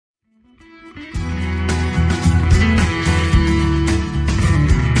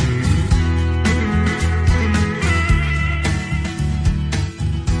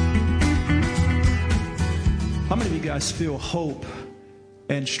us feel hope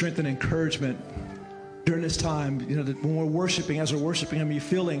and strength and encouragement during this time. When we're worshiping, as we're worshiping Him, you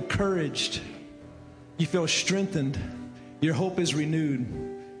feel encouraged. You feel strengthened. Your hope is renewed.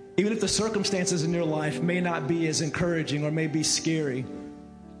 Even if the circumstances in your life may not be as encouraging or may be scary,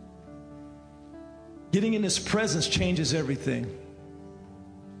 getting in His presence changes everything.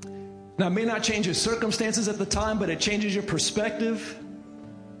 Now, it may not change your circumstances at the time, but it changes your perspective,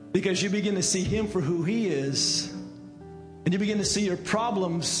 because you begin to see Him for who He is, and you begin to see your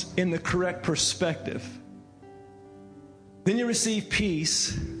problems in the correct perspective. Then you receive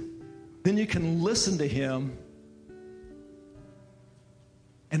peace. Then you can listen to Him.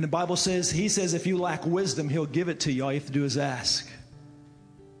 And the Bible says, He says, if you lack wisdom, He'll give it to you. All you have to do is ask.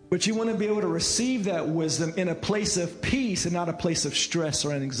 But you want to be able to receive that wisdom in a place of peace and not a place of stress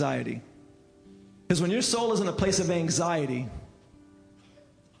or anxiety. Because when your soul is in a place of anxiety,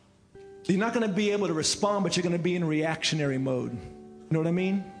 you're not going to be able to respond, but you're going to be in reactionary mode. You know what I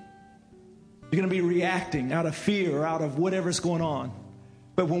mean? You're going to be reacting out of fear or out of whatever's going on.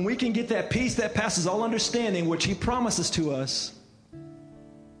 But when we can get that peace that passes all understanding, which He promises to us,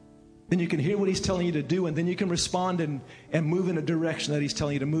 then you can hear what He's telling you to do, and then you can respond and move in a direction that He's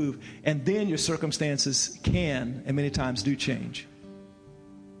telling you to move. And then your circumstances can, and many times do, change.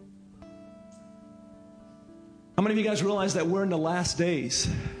 How many of you guys realize that we're in the last days?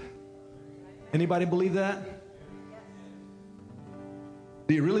 Anybody believe that?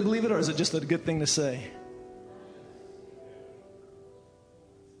 Do you really believe it, or is it just a good thing to say?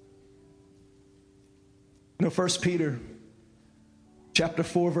 You know, 1 Peter chapter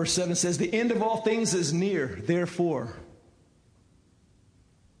 4, verse 7 says, the end of all things is near, therefore.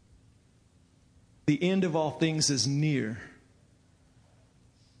 The end of all things is near,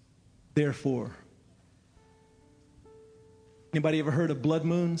 therefore. Anybody ever heard of blood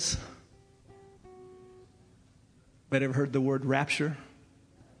moons? Anybody ever heard the word rapture?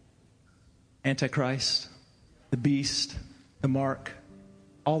 Antichrist, the beast, the mark,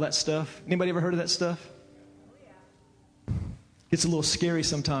 all that stuff. Anybody ever heard of that stuff? It's a little scary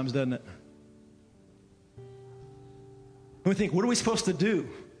sometimes, doesn't it? And we think, what are we supposed to do?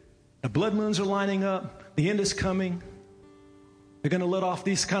 The blood moons are lining up. The end is coming. They're going to let off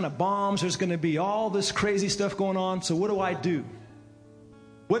these kind of bombs. There's going to be all this crazy stuff going on. So what do I do?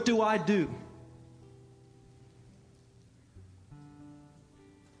 What do I do?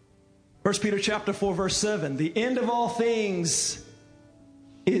 1 Peter chapter 4, verse 7. The end of all things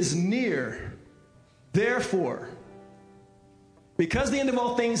is near. Therefore, because the end of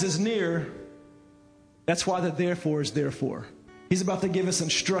all things is near, that's why the therefore is therefore. He's about to give us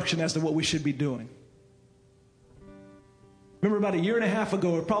instruction as to what we should be doing. Remember about a year and a half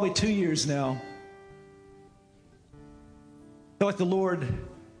ago, or probably 2 years now, I felt like the Lord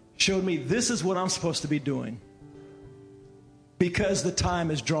showed me this is what I'm supposed to be doing, because the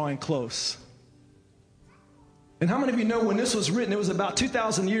time is drawing close. And how many of you know when this was written, it was about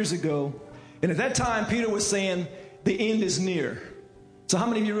 2,000 years ago, and at that time Peter was saying the end is near. So how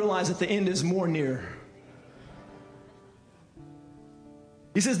many of you realize that the end is more near?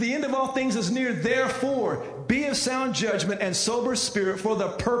 He says, the end of all things is near, therefore, be of sound judgment and sober spirit for the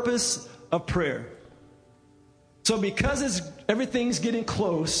purpose of prayer. So because everything's getting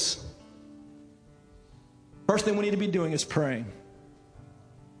close, first thing we need to be doing is praying.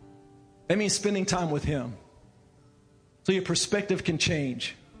 That means spending time with Him, so your perspective can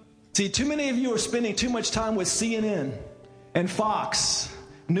change. See, too many of you are spending too much time with CNN and Fox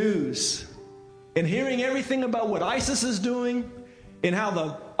News and hearing everything about what ISIS is doing and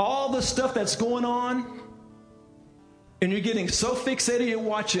how all the stuff that's going on, and you're getting so fixated, you're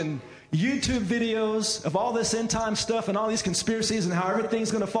watching YouTube videos of all this end time stuff and all these conspiracies and how everything's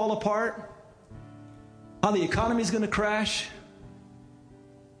going to fall apart, how the economy's going to crash.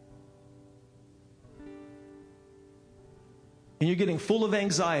 And you're getting full of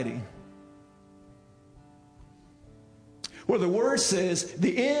anxiety. Where the Word says,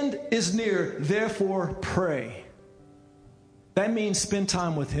 the end is near, therefore pray. That means spend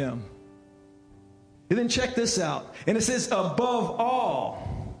time with Him. And then check this out. And it says, above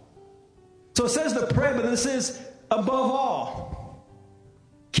all. So it says to pray, but it says, above all,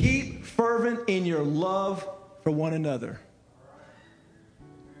 keep fervent in your love for one another.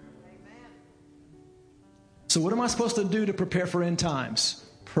 So what am I supposed to do to prepare for end times?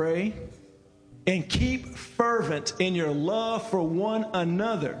 Pray and keep fervent in your love for one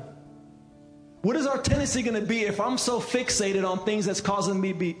another. What is our tendency going to be if I'm so fixated on things that's causing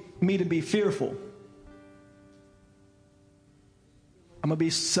me to be fearful? I'm going to be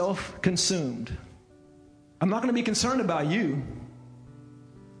self-consumed. I'm not going to be concerned about you.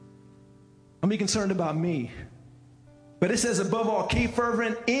 I'm going to be concerned about me. But it says, above all, keep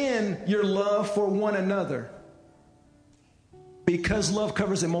fervent in your love for one another, because love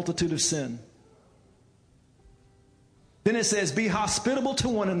covers a multitude of sin. Then it says, be hospitable to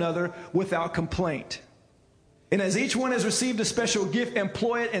one another without complaint. And as each one has received a special gift,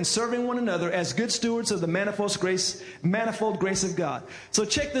 employ it in serving one another as good stewards of the manifold grace of God. So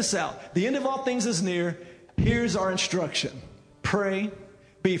check this out. The end of all things is near. Here's our instruction. Pray,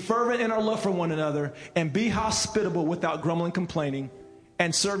 be fervent in our love for one another, and be hospitable without grumbling, complaining,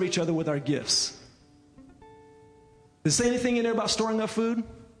 and serve each other with our gifts. Does it say anything in there about storing up food?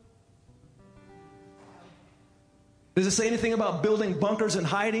 Does it say anything about building bunkers and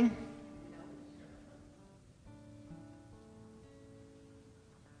hiding?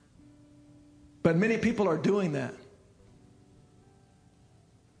 But many people are doing that.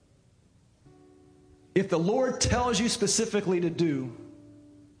 If the Lord tells you specifically to do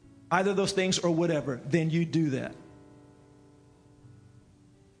either of those things or whatever, then you do that.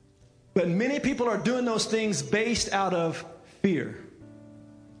 But many people are doing those things based out of fear.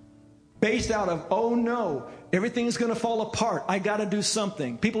 Based out of, oh no, everything's going to fall apart. I got to do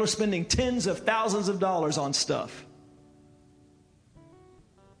something. People are spending tens of thousands of dollars on stuff.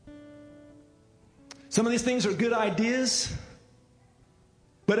 Some of these things are good ideas.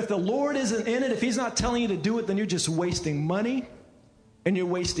 But if the Lord isn't in it, if He's not telling you to do it, then you're just wasting money and you're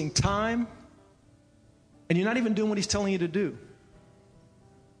wasting time and you're not even doing what He's telling you to do.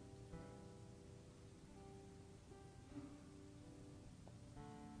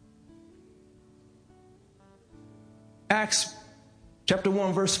 Acts chapter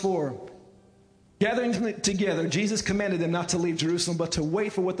 1, verse 4. Gathering together, Jesus commanded them not to leave Jerusalem, but to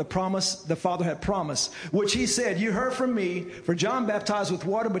wait for what the Father had promised, which He said, you heard from me, for John baptized with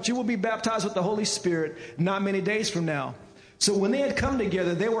water, but you will be baptized with the Holy Spirit not many days from now. So when they had come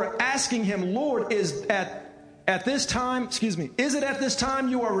together, they were asking Him, Lord, is it at this time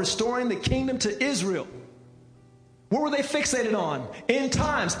you are restoring the kingdom to Israel? What were they fixated on? End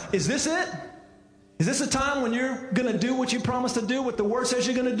times. Is this it? Is this a time when you're going to do what you promised to do, what the Word says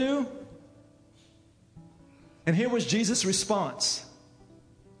you're going to do? And here was Jesus' response.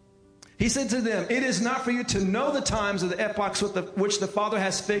 He said to them, it is not for you to know the times or the epochs which the Father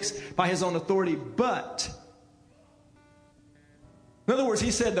has fixed by His own authority, but... In other words,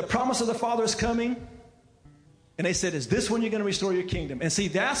 He said, the promise of the Father is coming. And they said, is this when you're going to restore your kingdom? And see,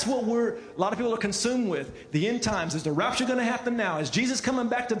 that's what a lot of people are consumed with. The end times. Is the rapture going to happen now? Is Jesus coming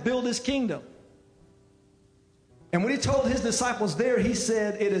back to build His kingdom? And when He told His disciples there, He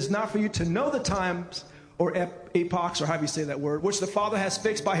said, it is not for you to know the times or epochs, or however you say that word, which the Father has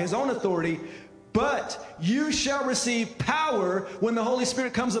fixed by His own authority, but you shall receive power when the Holy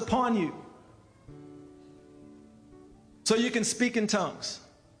Spirit comes upon you. So you can speak in tongues.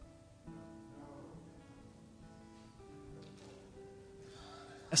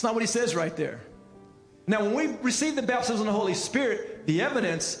 That's not what He says right there. Now, when we receive the baptism of the Holy Spirit, the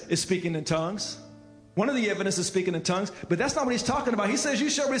evidence is speaking in tongues. One of the evidence is speaking in tongues, but that's not what He's talking about. He says, you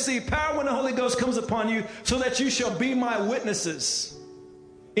shall receive power when the Holy Ghost comes upon you, so that you shall be my witnesses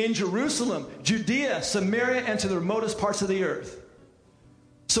in Jerusalem, Judea, Samaria, and to the remotest parts of the earth.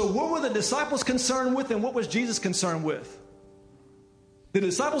 So what were the disciples concerned with, and what was Jesus concerned with? The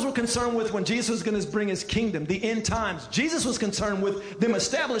disciples were concerned with when Jesus was going to bring His kingdom, the end times. Jesus was concerned with them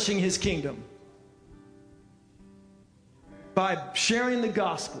establishing His kingdom by sharing the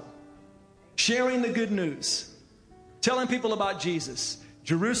gospel. Sharing the good news, telling people about Jesus,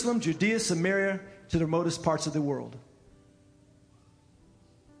 Jerusalem, Judea, Samaria, to the remotest parts of the world.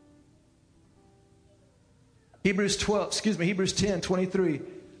 Hebrews 10:23.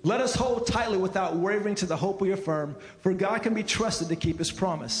 Let us hold tightly without wavering to the hope we affirm, for God can be trusted to keep His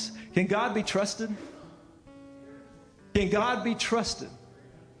promise. Can God be trusted? Can God be trusted?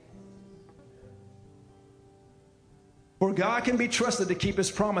 For God can be trusted to keep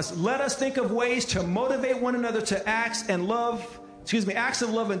His promise. Let us think of ways to motivate one another to acts of love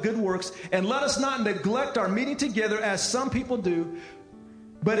and good works. And let us not neglect our meeting together as some people do,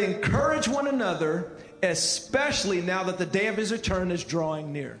 but encourage one another, especially now that the day of His return is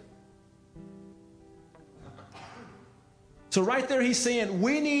drawing near. So right there He's saying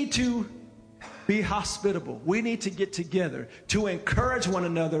we need to be hospitable. We need to get together to encourage one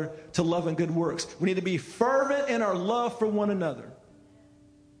another to love and good works. We need to be fervent in our love for one another.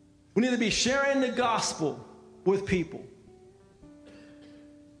 We need to be sharing the gospel with people.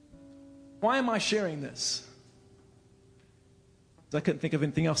 Why am I sharing this? I couldn't think of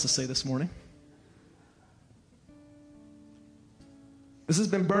anything else to say this morning. This has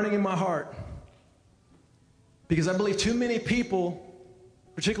been burning in my heart because I believe too many people,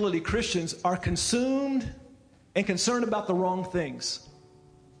 particularly Christians, are consumed and concerned about the wrong things.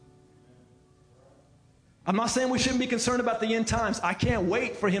 I'm not saying we shouldn't be concerned about the end times. I can't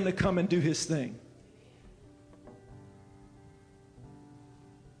wait for him to come and do his thing.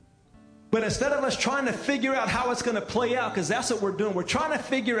 But instead of us trying to figure out how it's going to play out, because that's what we're doing, we're trying to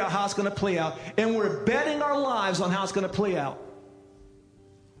figure out how it's going to play out, and we're betting our lives on how it's going to play out.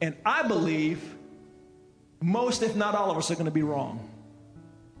 And I believe most, if not all of us, are going to be wrong.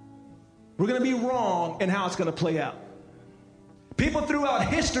 We're going to be wrong in how it's going to play out. People throughout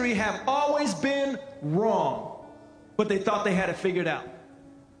history have always been wrong, but they thought they had it figured out.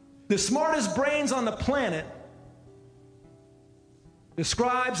 The smartest brains on the planet, the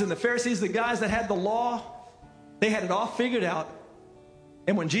scribes and the Pharisees, the guys that had the law, they had it all figured out.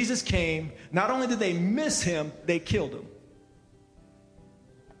 And when Jesus came, not only did they miss him, they killed him.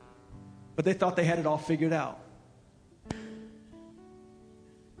 But they thought they had it all figured out.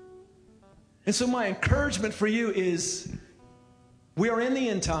 And so my encouragement for you is, we are in the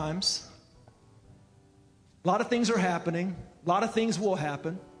end times. A lot of things are happening. A lot of things will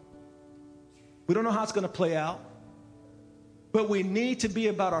happen. We don't know how it's going to play out. But we need to be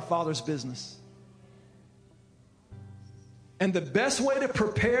about our Father's business. And the best way to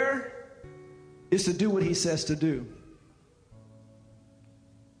prepare is to do what he says to do.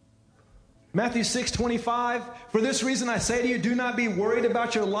 Matthew 6:25, for this reason I say to you, do not be worried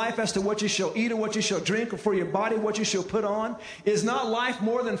about your life as to what you shall eat or what you shall drink, or for your body what you shall put on. Is not life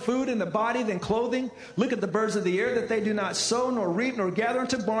more than food, and the body than clothing? Look at the birds of the air, that they do not sow, nor reap, nor gather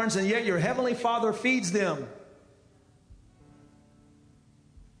into barns, and yet your heavenly Father feeds them.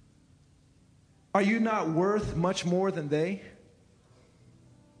 Are you not worth much more than they?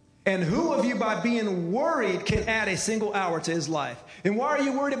 And who of you, by being worried, can add a single hour to his life? And why are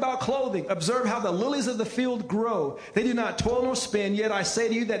you worried about clothing? Observe how the lilies of the field grow. They do not toil nor spin. Yet I say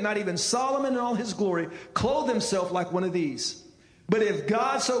to you that not even Solomon in all his glory clothed himself like one of these. But if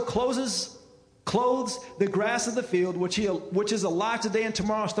God so clothes the grass of the field, which is alive today and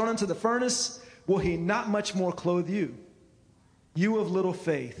tomorrow is thrown into the furnace, will he not much more clothe you? You of little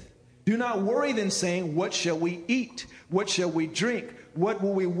faith. Do not worry then, saying, what shall we eat? What shall we drink? What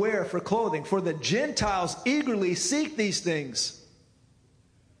will we wear for clothing? For the Gentiles eagerly seek these things.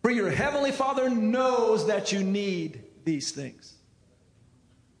 For your heavenly Father knows that you need these things.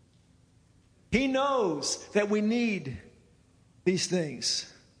 He knows that we need these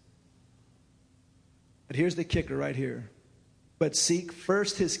things. But here's the kicker right here. But seek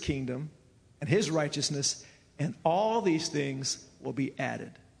first his kingdom and his righteousness, and all these things will be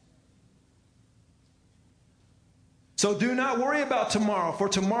added. So do not worry about tomorrow, for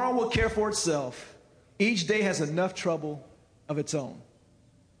tomorrow will care for itself. Each day has enough trouble of its own.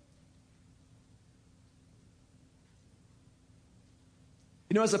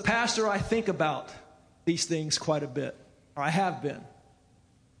 You know, as a pastor, I think about these things quite a bit, or I have been.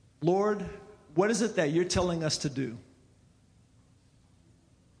 Lord, what is it that you're telling us to do?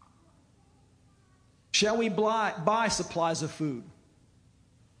 Shall we buy supplies of food?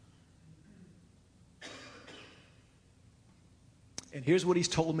 And here's what he's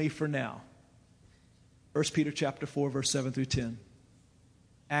told me for now. 1 Peter chapter 4, verse 7 through 10.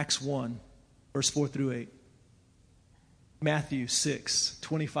 Acts 1, verse 4 through 8. Matthew 6,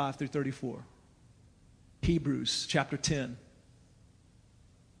 25 through 34. Hebrews chapter 10.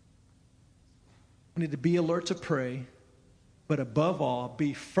 We need to be alert to pray, but above all,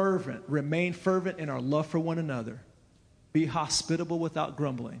 be fervent. Remain fervent in our love for one another. Be hospitable without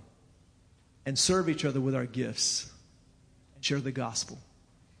grumbling. And serve each other with our gifts. Share the gospel.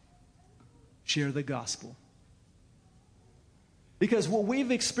 Share the gospel. Because what we've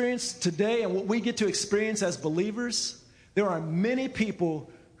experienced today and what we get to experience as believers, there are many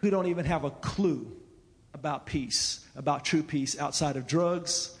people who don't even have a clue about peace, about true peace outside of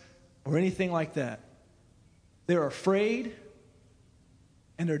drugs or anything like that. They're afraid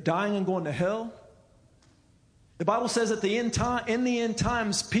and they're dying and going to hell. The Bible says that in the end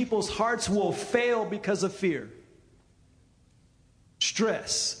times, people's hearts will fail because of fear.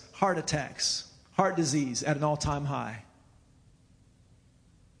 Stress, heart attacks, heart disease at an all-time high.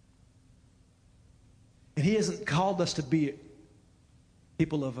 And he hasn't called us to be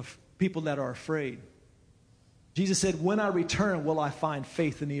people that are afraid. Jesus said, when I return, will I find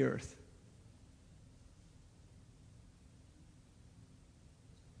faith in the earth?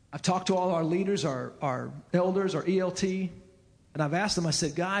 I've talked to all our leaders, our elders, our ELT, and I've asked them, I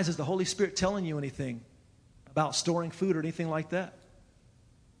said, guys, is the Holy Spirit telling you anything about storing food or anything like that?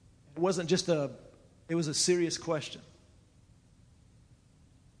 It wasn't just it was a serious question.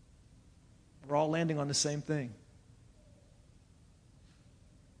 We're all landing on the same thing.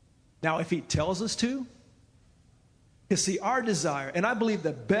 Now, if he tells us to, Because see, our desire, and I believe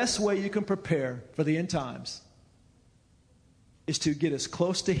the best way you can prepare for the end times is to get as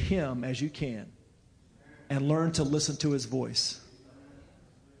close to him as you can and learn to listen to his voice.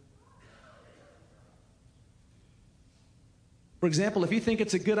 For example, if you think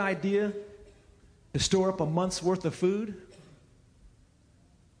it's a good idea to store up a month's worth of food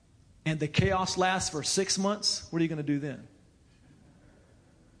and the chaos lasts for 6 months, what are you going to do then?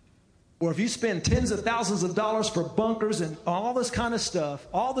 Or if you spend tens of thousands of dollars for bunkers and all this kind of stuff,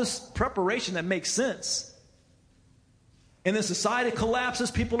 all this preparation that makes sense, and then society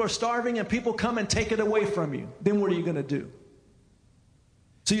collapses, people are starving, and people come and take it away from you, then what are you going to do?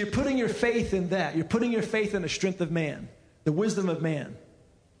 So you're putting your faith in that. You're putting your faith in the strength of man, the wisdom of man.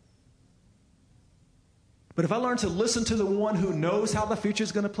 But if I learn to listen to the one who knows how the future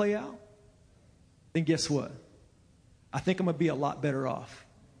is going to play out, then guess what? I think I'm going to be a lot better off.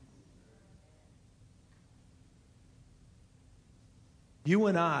 You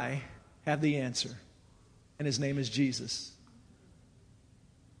and I have the answer, and his name is Jesus.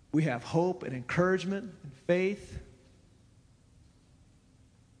 We have hope and encouragement and faith.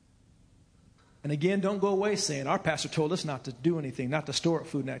 And again, don't go away saying, our pastor told us not to do anything, not to store up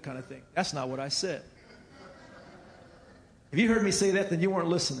food and that kind of thing. That's not what I said. If you heard me say that, then you weren't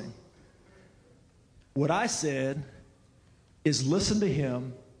listening. What I said is listen to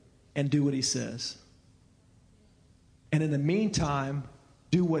him and do what he says. And in the meantime,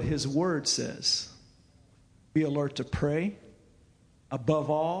 do what his word says. Be alert to pray. Above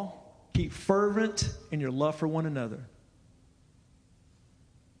all, keep fervent in your love for one another.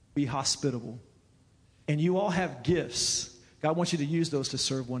 Be hospitable. And you all have gifts. God wants you to use those to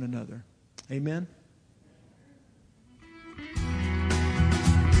serve one another. Amen.